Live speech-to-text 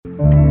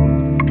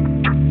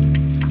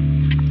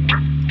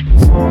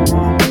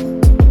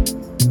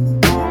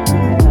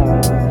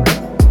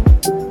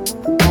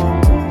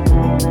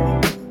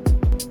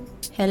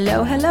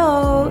Hello,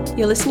 hello.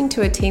 You're listening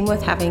to a Team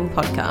Worth Having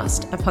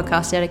podcast, a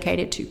podcast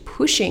dedicated to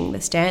pushing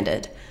the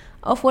standard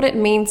of what it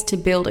means to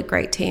build a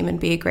great team and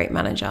be a great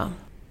manager.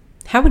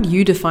 How would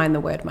you define the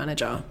word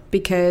manager?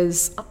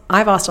 Because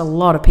I've asked a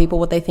lot of people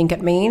what they think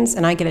it means,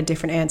 and I get a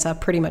different answer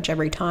pretty much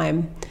every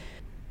time.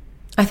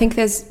 I think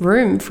there's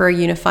room for a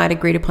unified,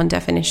 agreed upon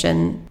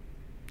definition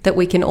that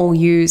we can all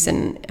use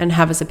and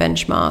have as a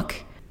benchmark.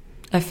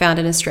 I found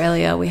in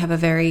Australia we have a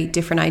very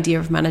different idea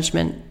of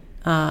management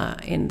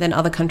than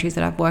other countries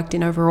that I've worked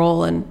in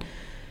overall. And,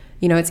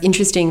 you know, it's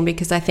interesting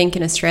because I think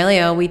in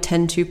Australia we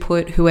tend to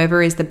put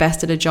whoever is the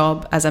best at a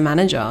job as a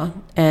manager.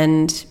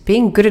 And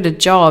being good at a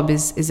job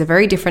is a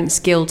very different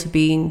skill to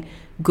being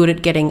good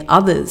at getting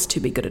others to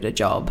be good at a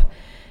job.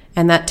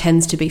 And that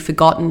tends to be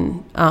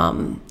forgotten.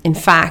 In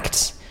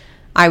fact,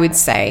 I would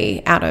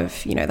say out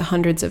of, the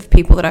hundreds of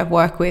people that I've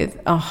worked with,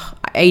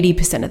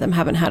 80% of them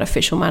haven't had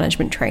official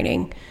management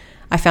training.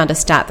 I found a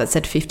stat that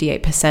said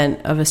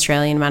 58% of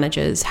Australian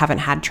managers haven't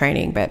had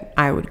training, but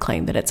I would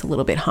claim that it's a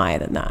little bit higher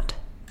than that.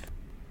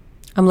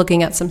 I'm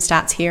looking at some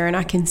stats here and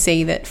I can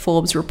see that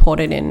Forbes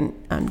reported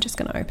I'm just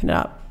going to open it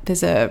up.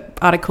 There's an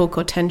article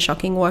called 10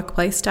 Shocking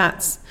Workplace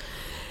Stats.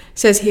 It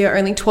says here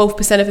only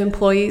 12% of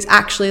employees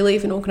actually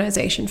leave an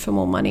organization for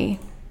more money.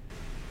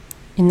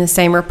 In the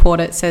same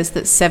report, it says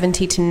that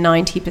 70 to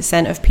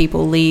 90% of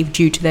people leave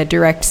due to their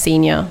direct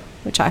senior,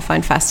 which I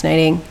find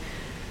fascinating.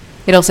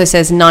 It also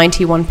says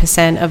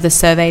 91% of the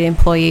surveyed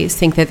employees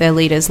think that their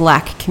leaders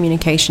lack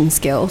communication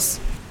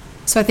skills.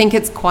 So I think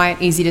it's quite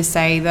easy to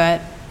say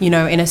that, in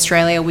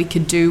Australia we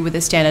could do with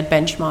a standard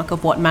benchmark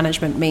of what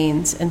management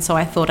means. And so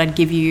I thought I'd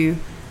give you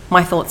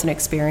my thoughts and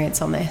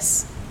experience on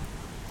this.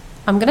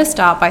 I'm going to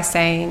start by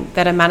saying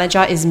that a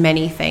manager is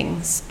many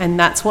things, and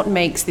that's what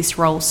makes this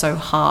role so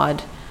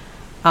hard.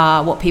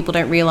 What people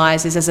don't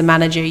realize is as a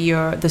manager,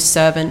 you're the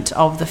servant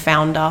of the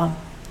founder.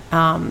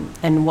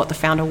 And what the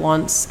founder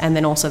wants, and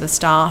then also the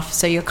staff.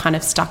 So you're kind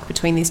of stuck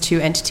between these two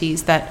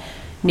entities that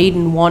need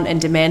and want and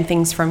demand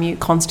things from you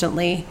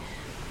constantly.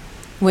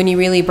 When you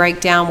really break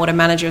down what a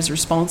manager is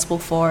responsible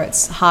for,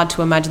 it's hard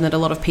to imagine that a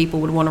lot of people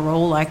would want a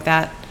role like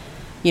that.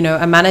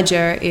 A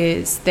manager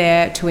is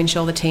there to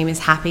ensure the team is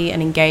happy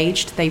and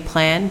engaged. They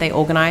plan, they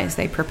organize,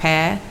 they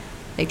prepare,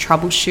 they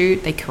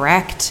troubleshoot, they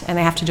correct, and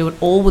they have to do it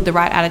all with the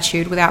right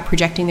attitude without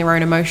projecting their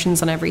own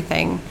emotions on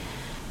everything.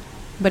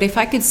 But if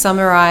I could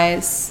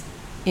summarize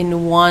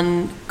in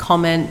one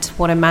comment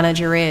what a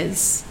manager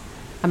is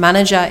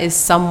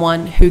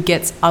someone who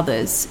gets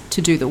others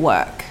to do the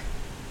work.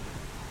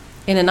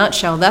 In a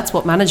nutshell, that's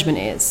what management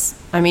is.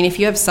 I mean, if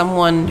you have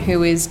someone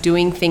who is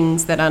doing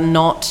things that are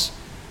not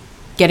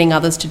getting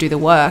others to do the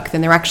work,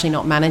 then they're actually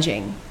not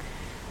managing.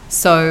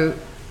 So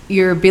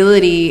your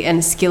ability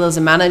and skill as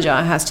a manager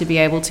has to be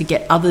able to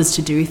get others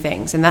to do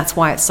things. And that's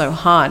why it's so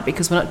hard,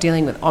 because we're not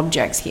dealing with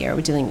objects here,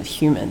 we're dealing with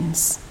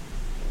humans.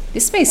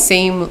 This may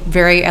seem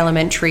very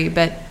elementary,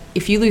 but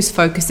if you lose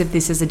focus of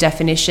this as a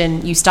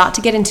definition, you start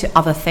to get into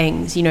other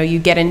things. You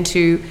get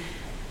into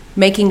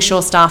making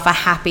sure staff are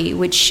happy,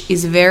 which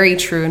is very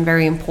true and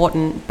very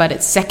important, but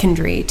it's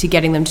secondary to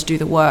getting them to do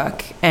the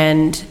work.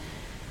 And,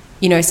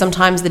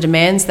 sometimes the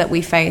demands that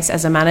we face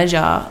as a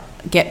manager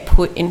get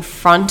put in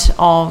front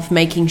of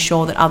making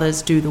sure that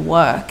others do the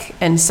work.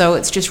 And so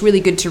it's just really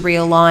good to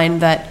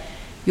realign that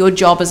your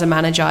job as a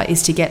manager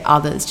is to get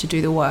others to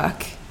do the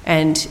work.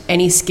 And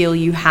any skill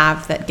you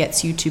have that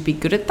gets you to be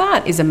good at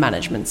that is a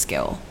management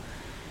skill.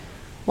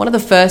 One of the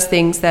first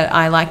things that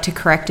I like to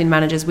correct in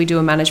managers, we do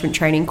a management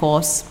training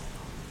course,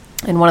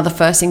 and one of the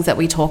first things that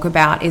we talk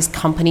about is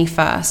company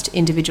first,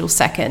 individual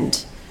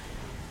second.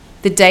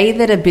 The day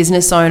that a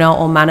business owner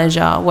or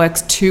manager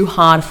works too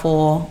hard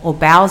for, or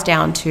bows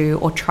down to,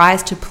 or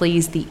tries to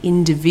please the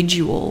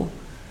individual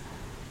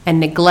and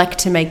neglect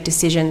to make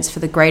decisions for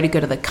the greater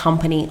good of the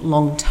company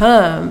long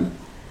term,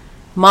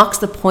 marks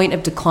the point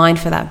of decline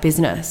for that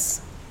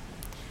business.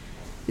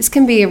 This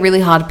can be a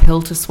really hard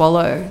pill to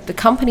swallow. The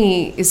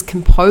company is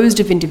composed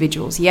of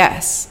individuals,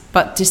 yes,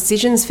 but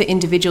decisions for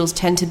individuals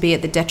tend to be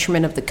at the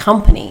detriment of the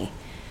company.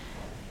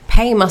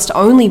 Pay must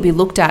only be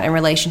looked at in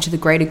relation to the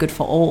greater good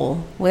for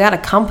all. Without a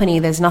company,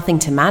 there's nothing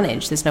to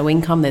manage. There's no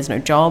income, there's no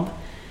job.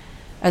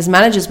 As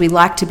managers, we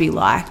like to be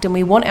liked and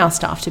we want our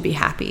staff to be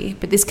happy,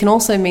 but this can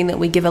also mean that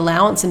we give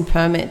allowance and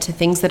permit to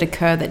things that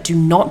occur that do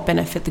not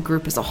benefit the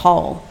group as a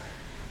whole.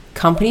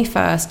 Company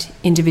first,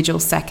 individual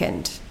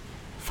second.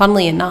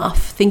 Funnily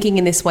enough, thinking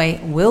in this way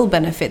will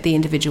benefit the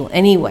individual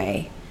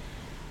anyway.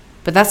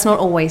 But that's not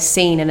always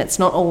seen, and it's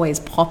not always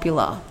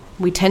popular.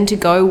 We tend to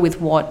go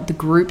with what the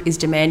group is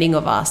demanding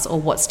of us,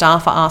 or what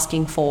staff are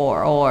asking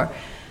for, or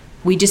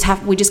we just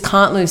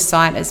can't lose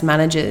sight as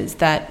managers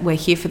that we're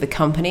here for the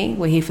company,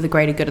 we're here for the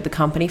greater good of the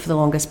company for the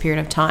longest period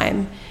of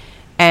time.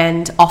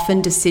 And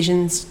often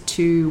decisions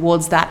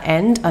towards that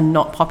end are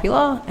not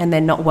popular and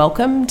they're not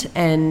welcomed.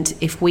 And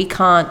if we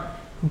can't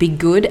be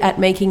good at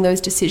making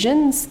those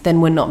decisions, then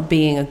we're not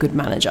being a good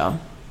manager.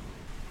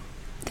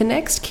 The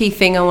next key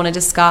thing I want to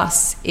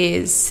discuss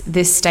is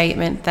this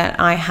statement that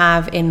I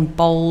have in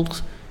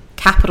bold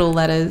capital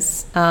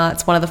letters.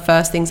 It's one of the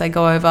first things I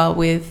go over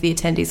with the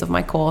attendees of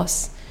my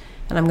course.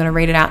 And I'm going to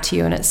read it out to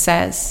you. And it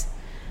says,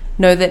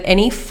 know that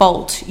any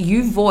fault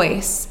you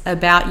voice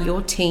about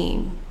your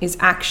team is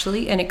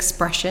actually an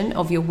expression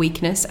of your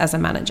weakness as a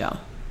manager.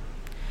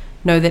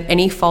 Know that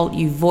any fault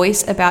you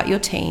voice about your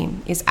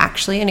team is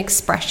actually an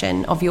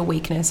expression of your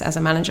weakness as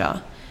a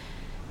manager.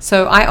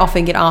 So I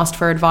often get asked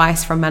for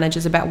advice from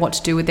managers about what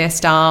to do with their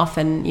staff,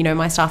 and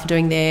my staff are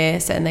doing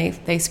this and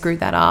they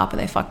screwed that up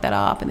and they fucked that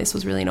up and this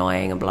was really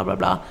annoying and blah, blah,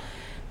 blah.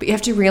 But you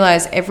have to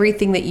realize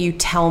everything that you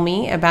tell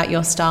me about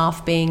your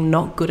staff being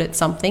not good at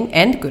something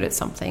and good at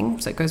something,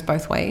 so it goes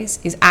both ways,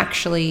 is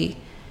actually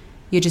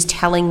you're just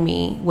telling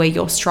me where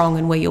you're strong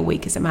and where you're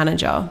weak as a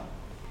manager.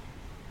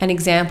 An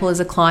example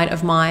is a client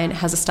of mine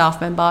has a staff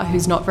member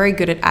who's not very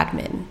good at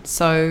admin.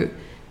 So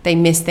they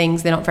miss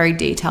things, they're not very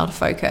detailed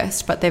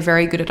focused, but they're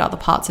very good at other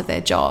parts of their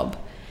job.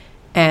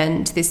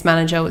 And this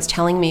manager was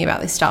telling me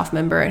about this staff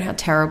member and how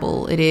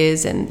terrible it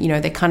is. And,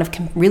 they're kind of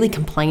really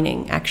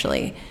complaining,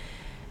 actually.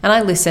 And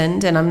I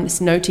listened, and I'm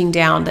just noting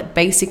down that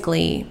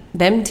basically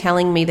them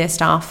telling me their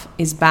staff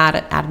is bad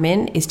at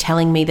admin is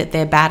telling me that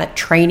they're bad at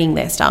training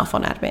their staff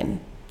on admin.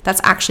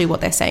 That's actually what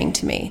they're saying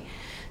to me.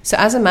 So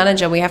as a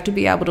manager, we have to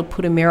be able to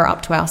put a mirror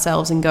up to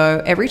ourselves and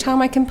go, every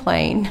time I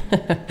complain,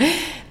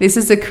 this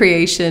is a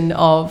creation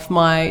of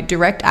my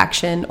direct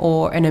action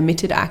or an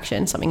omitted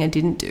action, something I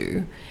didn't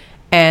do.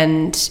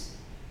 And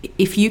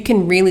if you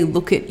can really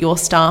look at your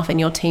staff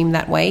and your team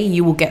that way,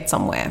 you will get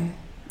somewhere.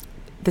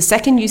 The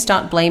second you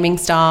start blaming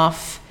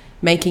staff,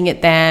 making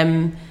it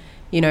them,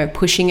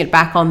 pushing it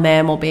back on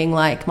them, or being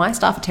like, my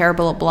staff are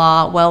terrible at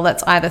blah, well,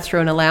 that's either through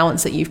an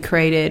allowance that you've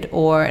created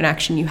or an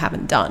action you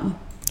haven't done.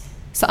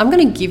 So I'm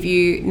going to give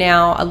you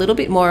now a little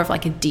bit more of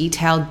like a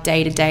detailed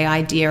day-to-day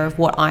idea of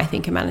what I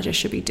think a manager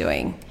should be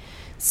doing.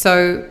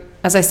 So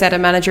as I said, a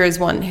manager is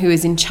one who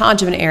is in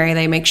charge of an area.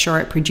 They make sure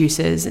it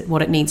produces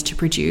what it needs to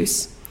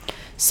produce.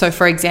 So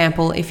for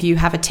example, if you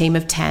have a team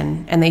of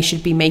 10 and they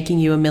should be making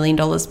you $1 million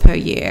per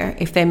year,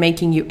 if they're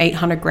making you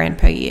 800 grand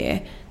per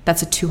year,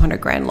 that's a 200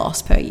 grand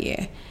loss per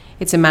year.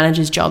 It's a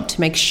manager's job to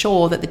make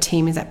sure that the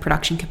team is at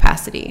production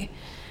capacity.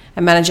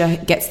 A manager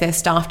gets their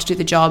staff to do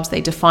the jobs, they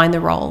define the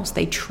roles,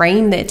 they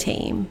train their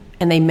team,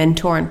 and they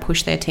mentor and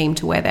push their team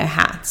to wear their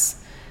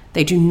hats.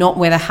 They do not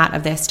wear the hat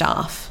of their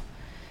staff.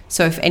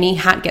 So if any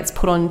hat gets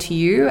put onto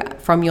you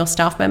from your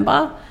staff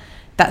member,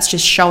 that's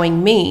just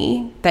showing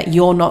me that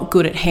you're not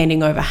good at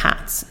handing over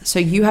hats. So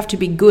you have to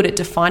be good at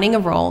defining a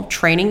role,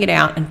 training it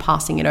out, and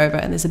passing it over.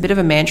 And there's a bit of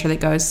a mantra that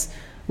goes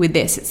with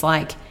this. It's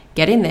like,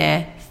 get in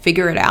there,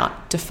 figure it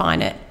out,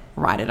 define it,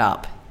 write it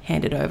up,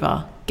 hand it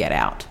over, get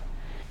out.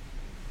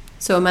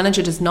 So a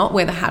manager does not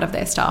wear the hat of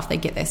their staff. They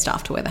get their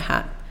staff to wear the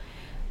hat.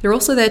 They're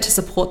also there to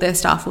support their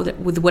staff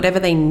with whatever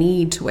they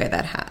need to wear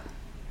that hat.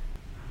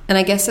 And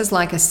I guess as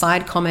like a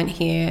side comment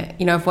here,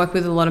 I've worked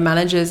with a lot of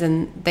managers,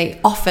 and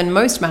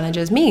most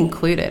managers, me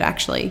included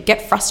actually,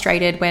 get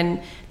frustrated when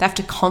they have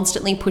to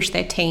constantly push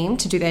their team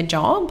to do their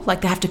job.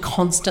 Like they have to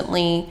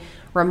constantly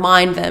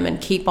remind them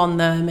and keep on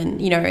them. And,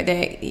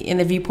 they're in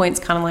the viewpoints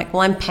kind of like,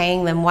 well, I'm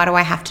paying them. Why do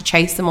I have to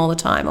chase them all the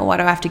time? Or why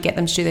do I have to get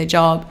them to do their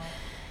job?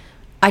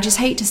 I just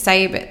hate to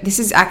say, but this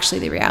is actually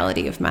the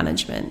reality of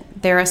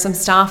management. There are some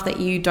staff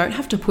that you don't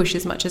have to push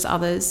as much as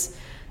others,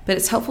 but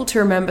it's helpful to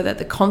remember that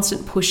the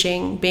constant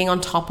pushing, being on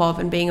top of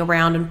and being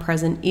around and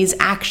present is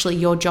actually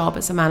your job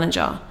as a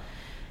manager.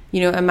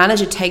 A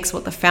manager takes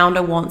what the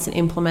founder wants and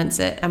implements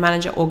it. A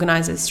manager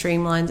organizes,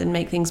 streamlines, and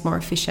makes things more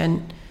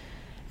efficient.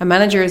 A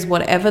manager is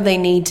whatever they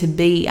need to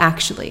be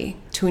actually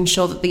to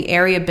ensure that the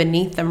area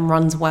beneath them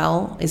runs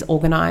well, is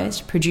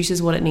organized,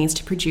 produces what it needs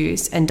to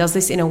produce, and does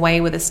this in a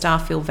way where the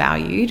staff feel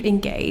valued,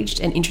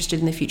 engaged, and interested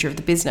in the future of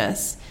the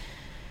business.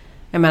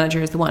 A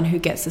manager is the one who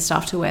gets the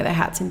staff to wear their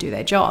hats and do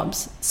their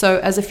jobs. So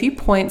as a few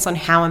points on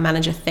how a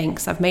manager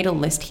thinks, I've made a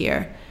list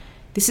here.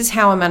 This is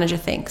how a manager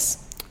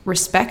thinks.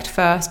 Respect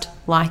first,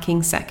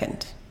 liking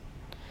second.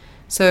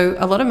 So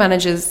a lot of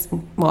managers,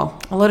 a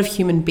lot of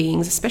human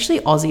beings, especially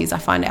Aussies, I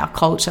find our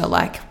culture,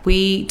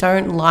 we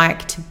don't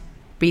like to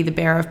be the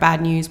bearer of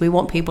bad news. We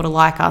want people to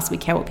like us. We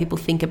care what people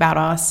think about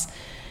us.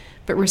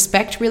 But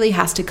respect really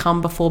has to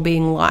come before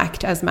being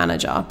liked as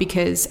manager,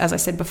 because as I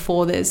said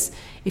before,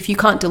 if you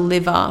can't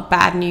deliver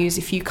bad news,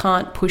 if you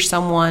can't push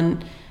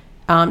someone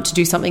to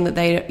do something that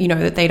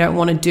they don't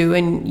want to do,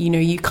 and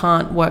you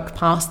can't work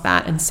past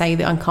that and say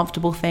the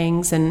uncomfortable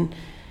things, and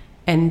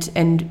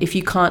if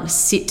you can't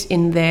sit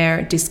in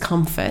their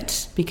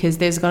discomfort, because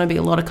there's going to be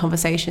a lot of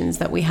conversations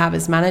that we have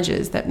as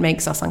managers that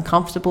makes us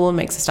uncomfortable and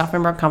makes a staff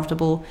member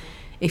uncomfortable.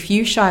 If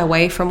you shy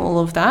away from all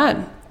of that,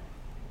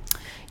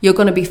 you're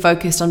going to be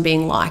focused on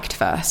being liked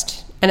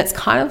first. And it's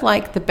kind of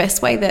like the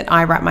best way that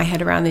I wrap my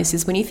head around this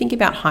is when you think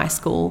about high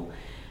school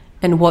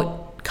and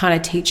what kind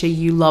of teacher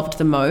you loved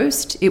the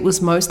most, it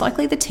was most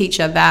likely the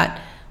teacher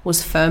that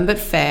was firm but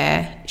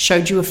fair,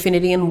 showed you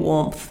affinity and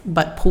warmth,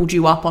 but pulled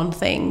you up on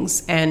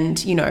things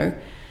and,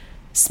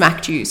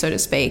 smacked you, so to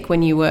speak,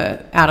 when you were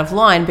out of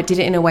line, but did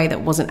it in a way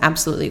that wasn't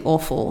absolutely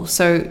awful.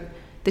 So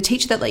The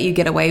teacher that let you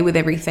get away with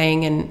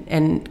everything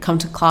and come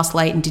to class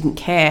late and didn't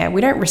care,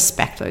 we don't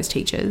respect those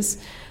teachers.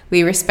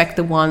 We respect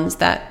the ones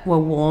that were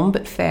warm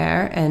but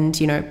fair and,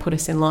 put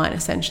us in line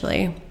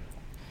essentially.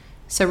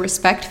 So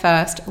respect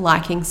first,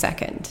 liking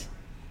second.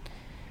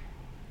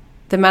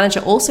 The manager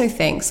also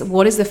thinks,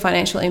 what is the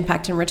financial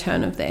impact and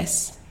return of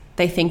this?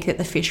 They think that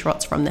the fish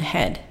rots from the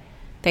head.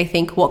 They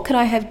think, what could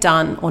I have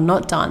done or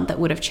not done that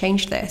would have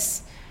changed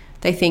this?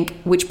 They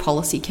think, which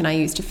policy can I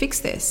use to fix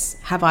this?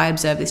 Have I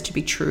observed this to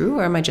be true,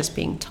 or am I just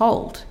being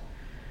told?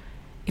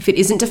 If it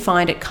isn't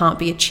defined, it can't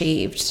be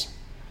achieved.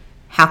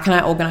 How can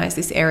I organize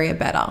this area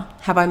better?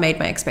 Have I made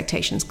my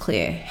expectations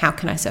clear? How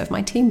can I serve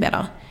my team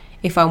better?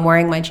 If I'm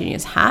wearing my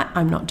junior's hat,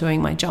 I'm not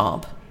doing my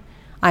job.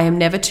 I am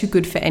never too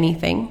good for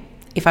anything.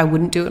 If I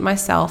wouldn't do it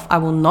myself, I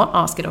will not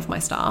ask it of my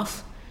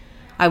staff.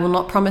 I will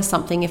not promise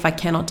something if I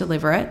cannot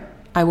deliver it.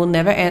 I will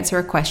never answer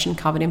a question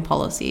covered in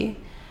policy.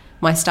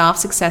 My staff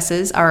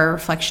successes are a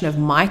reflection of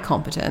my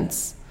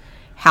competence.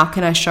 How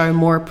can I show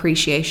more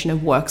appreciation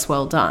of works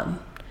well done?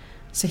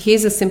 So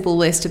here's a simple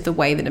list of the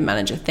way that a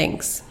manager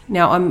thinks.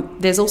 Now,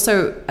 there's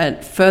also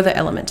a further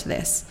element to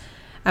this.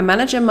 A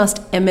manager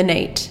must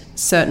emanate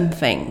certain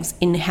things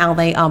in how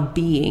they are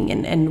being,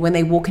 and when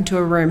they walk into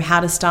a room,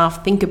 how do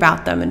staff think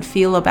about them and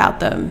feel about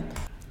them?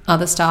 Are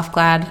the staff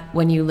glad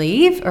when you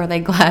leave, or are they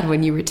glad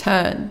when you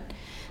return?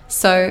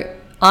 So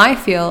I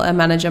feel a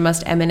manager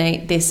must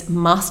emanate this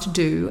must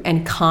do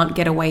and can't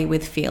get away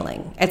with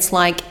feeling. It's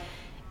like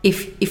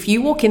if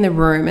you walk in the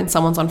room and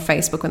someone's on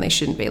Facebook when they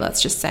shouldn't be,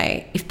 let's just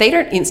say, if they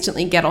don't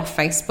instantly get off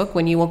Facebook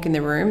when you walk in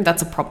the room,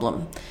 that's a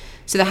problem.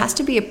 So there has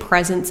to be a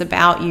presence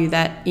about you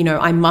that,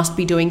 I must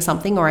be doing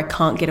something or I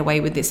can't get away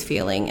with this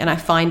feeling. And I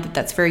find that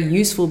that's very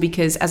useful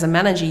because as a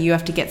manager, you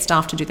have to get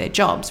staff to do their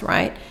jobs,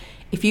 right?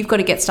 If you've got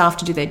to get staff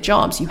to do their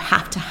jobs, you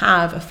have to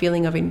have a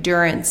feeling of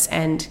endurance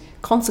and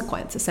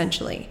consequence,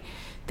 essentially.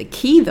 The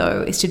key,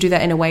 though, is to do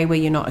that in a way where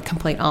you're not a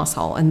complete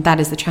asshole. And that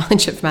is the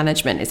challenge of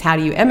management, is how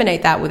do you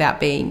emanate that without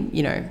being,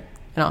 an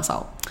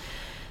asshole?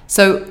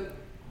 So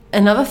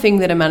another thing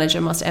that a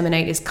manager must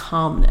emanate is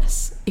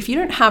calmness. If you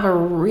don't have a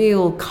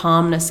real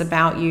calmness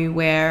about you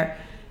where,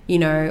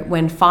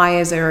 when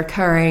fires are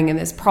occurring and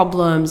there's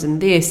problems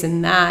and this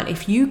and that,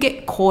 if you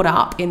get caught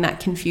up in that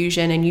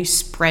confusion and you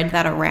spread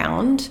that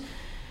around,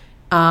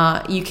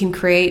 you can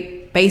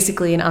create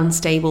basically an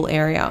unstable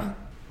area.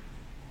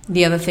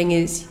 The other thing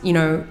is,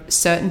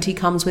 certainty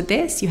comes with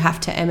this. You have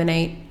to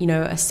emanate,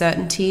 a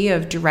certainty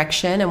of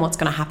direction and what's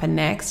going to happen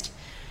next.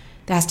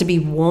 There has to be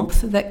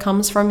warmth that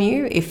comes from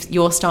you. If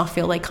your staff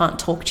feel they can't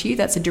talk to you,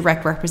 that's a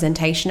direct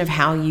representation of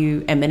how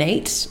you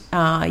emanate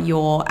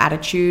your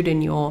attitude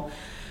and your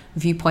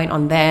viewpoint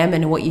on them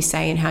and what you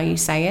say and how you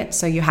say it.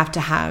 So you have to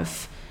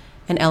have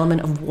an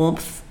element of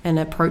warmth and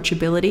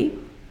approachability.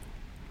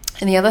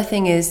 And the other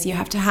thing is you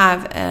have to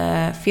have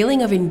a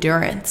feeling of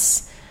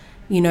endurance.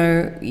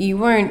 You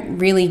won't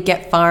really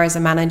get far as a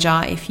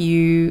manager if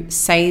you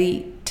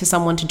say to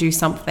someone to do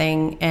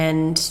something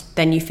and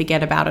then you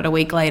forget about it a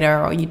week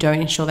later or you don't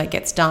ensure that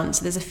gets done.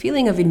 So there's a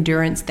feeling of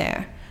endurance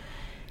there.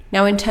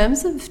 Now, in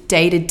terms of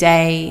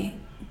day-to-day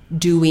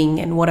doing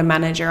and what a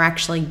manager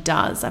actually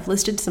does, I've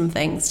listed some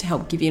things to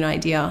help give you an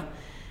idea.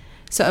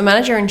 So a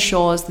manager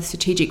ensures the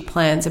strategic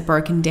plans are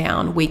broken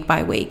down week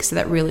by week so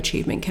that real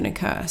achievement can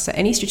occur. So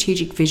any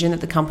strategic vision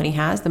that the company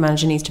has, the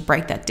manager needs to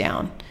break that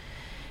down.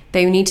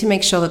 They need to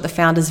make sure that the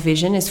founder's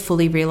vision is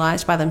fully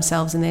realized by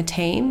themselves and their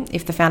team.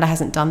 If the founder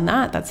hasn't done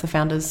that, that's the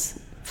founder's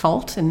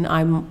fault. And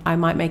I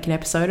might make an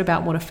episode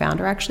about what a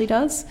founder actually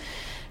does.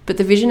 But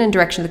the vision and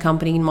direction of the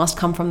company must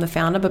come from the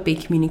founder, but be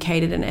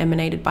communicated and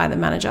emanated by the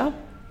manager.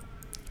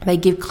 They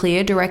give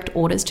clear, direct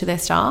orders to their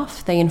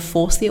staff. They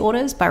enforce the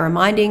orders by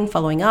reminding,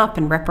 following up,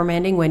 and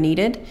reprimanding where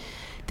needed.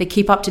 They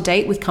keep up to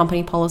date with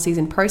company policies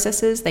and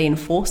processes. They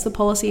enforce the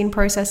policy and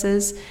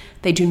processes.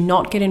 They do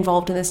not get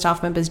involved in the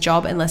staff member's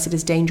job unless it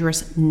is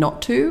dangerous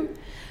not to.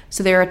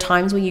 So there are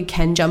times where you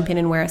can jump in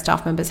and wear a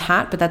staff member's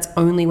hat, but that's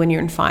only when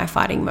you're in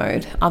firefighting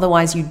mode.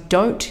 Otherwise, you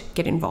don't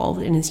get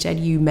involved and instead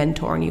you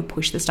mentor and you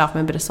push the staff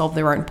member to solve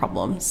their own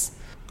problems.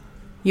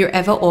 You're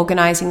ever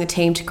organizing the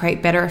team to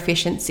create better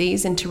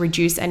efficiencies and to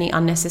reduce any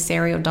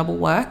unnecessary or double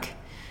work.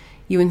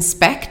 You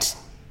inspect.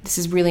 This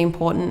is really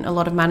important. A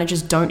lot of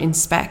managers don't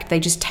inspect.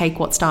 They just take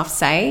what staff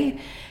say.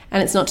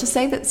 And it's not to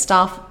say that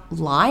staff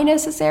lie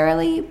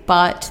necessarily,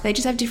 but they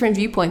just have different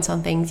viewpoints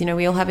on things.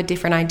 We all have a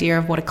different idea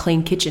of what a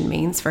clean kitchen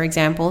means, for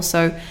example.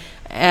 So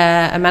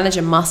a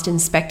manager must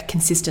inspect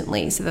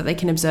consistently so that they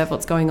can observe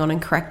what's going on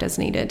and correct as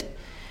needed.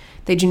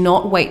 They do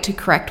not wait to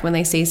correct when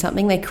they see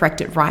something. They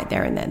correct it right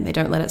there and then. They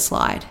don't let it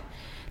slide.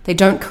 They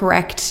don't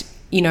correct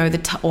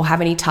or have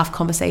any tough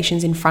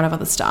conversations in front of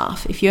other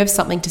staff. If you have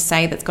something to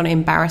say that's going to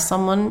embarrass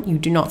someone, you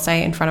do not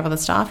say it in front of other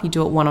staff. You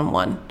do it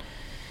one-on-one.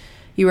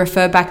 You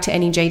refer back to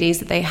any JDs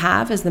that they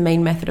have as the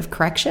main method of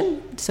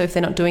correction. So if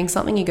they're not doing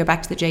something, you go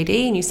back to the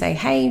JD and you say,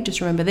 hey, just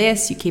remember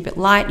this. You keep it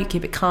light, you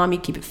keep it calm, you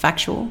keep it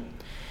factual.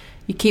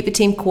 You keep the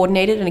team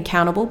coordinated and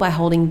accountable by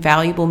holding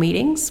valuable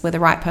meetings where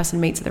the right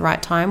person meets at the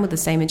right time with the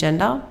same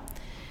agenda.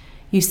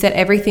 You set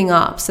everything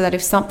up so that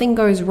if something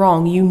goes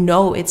wrong, you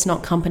know it's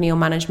not company or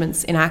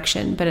management's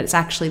inaction, but it's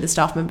actually the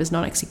staff member's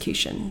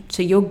non-execution.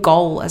 So your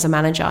goal as a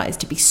manager is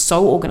to be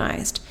so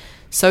organized,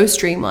 so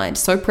streamlined,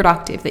 so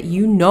productive that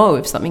you know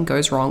if something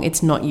goes wrong,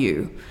 it's not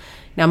you.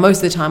 Now, most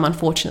of the time,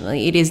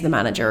 unfortunately, it is the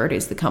manager or it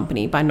is the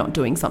company by not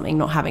doing something,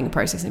 not having a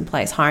process in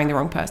place, hiring the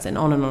wrong person,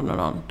 on and on and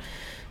on.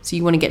 So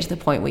you want to get to the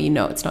point where you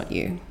know it's not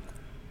you.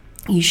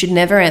 You should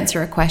never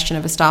answer a question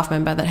of a staff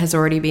member that has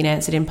already been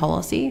answered in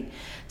policy.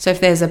 So if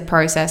there's a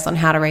process on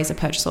how to raise a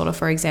purchase order,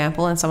 for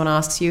example, and someone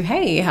asks you,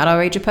 hey, how do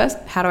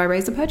I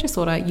raise a purchase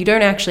order? You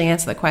don't actually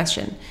answer the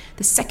question.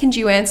 The second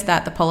you answer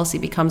that, the policy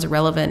becomes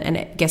irrelevant,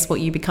 and guess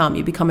what you become?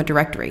 You become a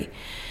directory.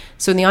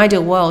 So in the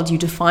ideal world, you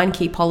define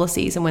key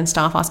policies, and when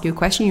staff ask you a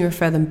question, you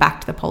refer them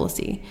back to the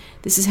policy.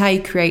 This is how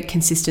you create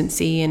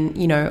consistency,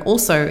 and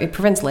also it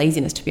prevents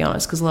laziness, to be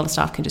honest, because a lot of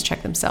staff can just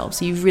check themselves.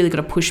 So you've really got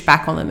to push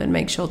back on them and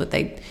make sure that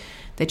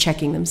they're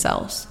checking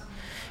themselves.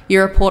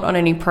 You report on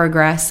any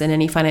progress and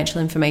any financial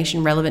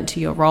information relevant to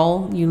your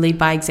role. You lead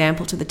by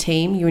example to the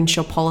team. You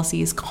ensure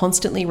policy is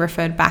constantly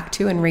referred back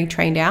to and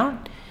retrained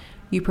out.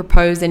 You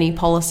propose any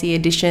policy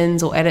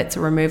additions or edits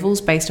or removals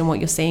based on what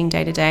you're seeing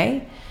day to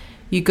day.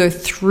 You go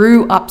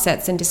through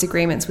upsets and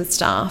disagreements with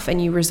staff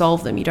and you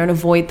resolve them. You don't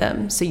avoid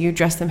them. So you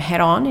address them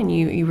head on and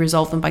you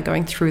resolve them by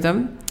going through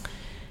them.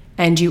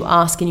 And you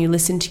ask and you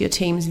listen to your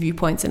team's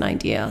viewpoints and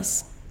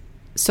ideas.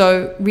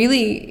 So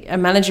really, a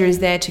manager is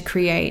there to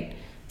create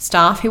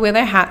staff who wear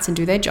their hats and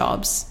do their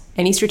jobs,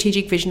 any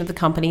strategic vision of the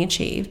company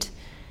achieved,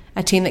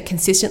 a team that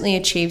consistently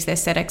achieves their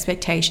set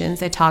expectations,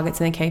 their targets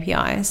and their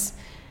KPIs,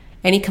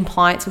 any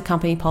compliance with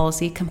company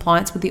policy,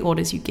 compliance with the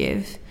orders you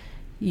give.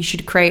 You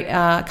should create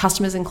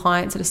customers and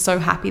clients that are so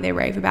happy they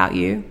rave about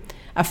you,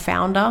 a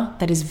founder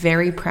that is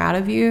very proud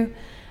of you,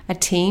 a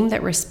team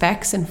that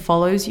respects and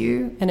follows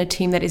you, and a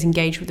team that is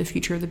engaged with the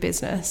future of the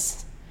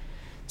business.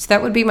 So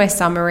that would be my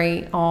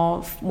summary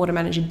of what a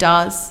manager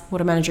does,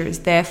 what a manager is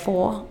there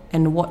for,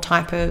 and what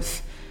type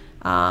of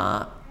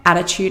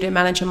attitude a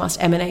manager must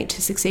emanate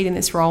to succeed in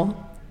this role.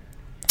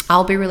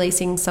 I'll be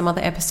releasing some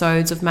other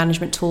episodes of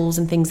management tools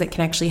and things that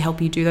can actually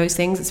help you do those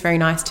things. It's very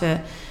nice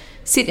to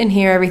sit and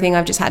hear everything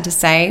I've just had to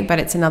say, but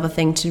it's another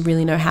thing to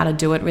really know how to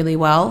do it really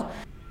well.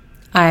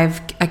 I've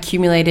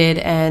accumulated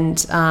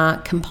and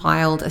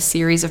compiled a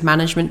series of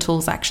management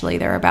tools, actually.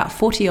 There are about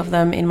 40 of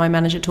them in my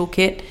manager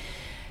toolkit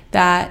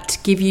that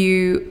give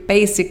you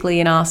basically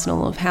an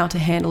arsenal of how to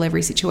handle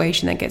every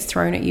situation that gets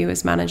thrown at you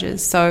as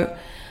managers. So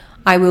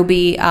I will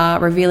be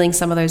revealing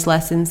some of those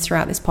lessons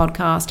throughout this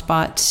podcast,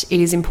 but it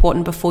is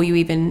important before you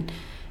even,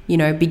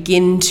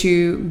 begin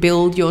to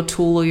build your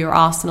tool or your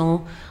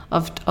arsenal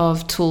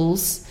of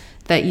tools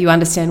that you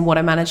understand what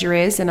a manager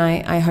is. And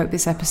I hope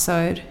this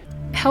episode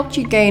helped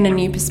you gain a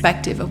new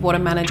perspective of what a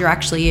manager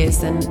actually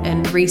is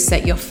and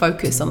reset your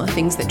focus on the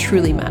things that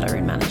truly matter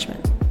in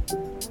management.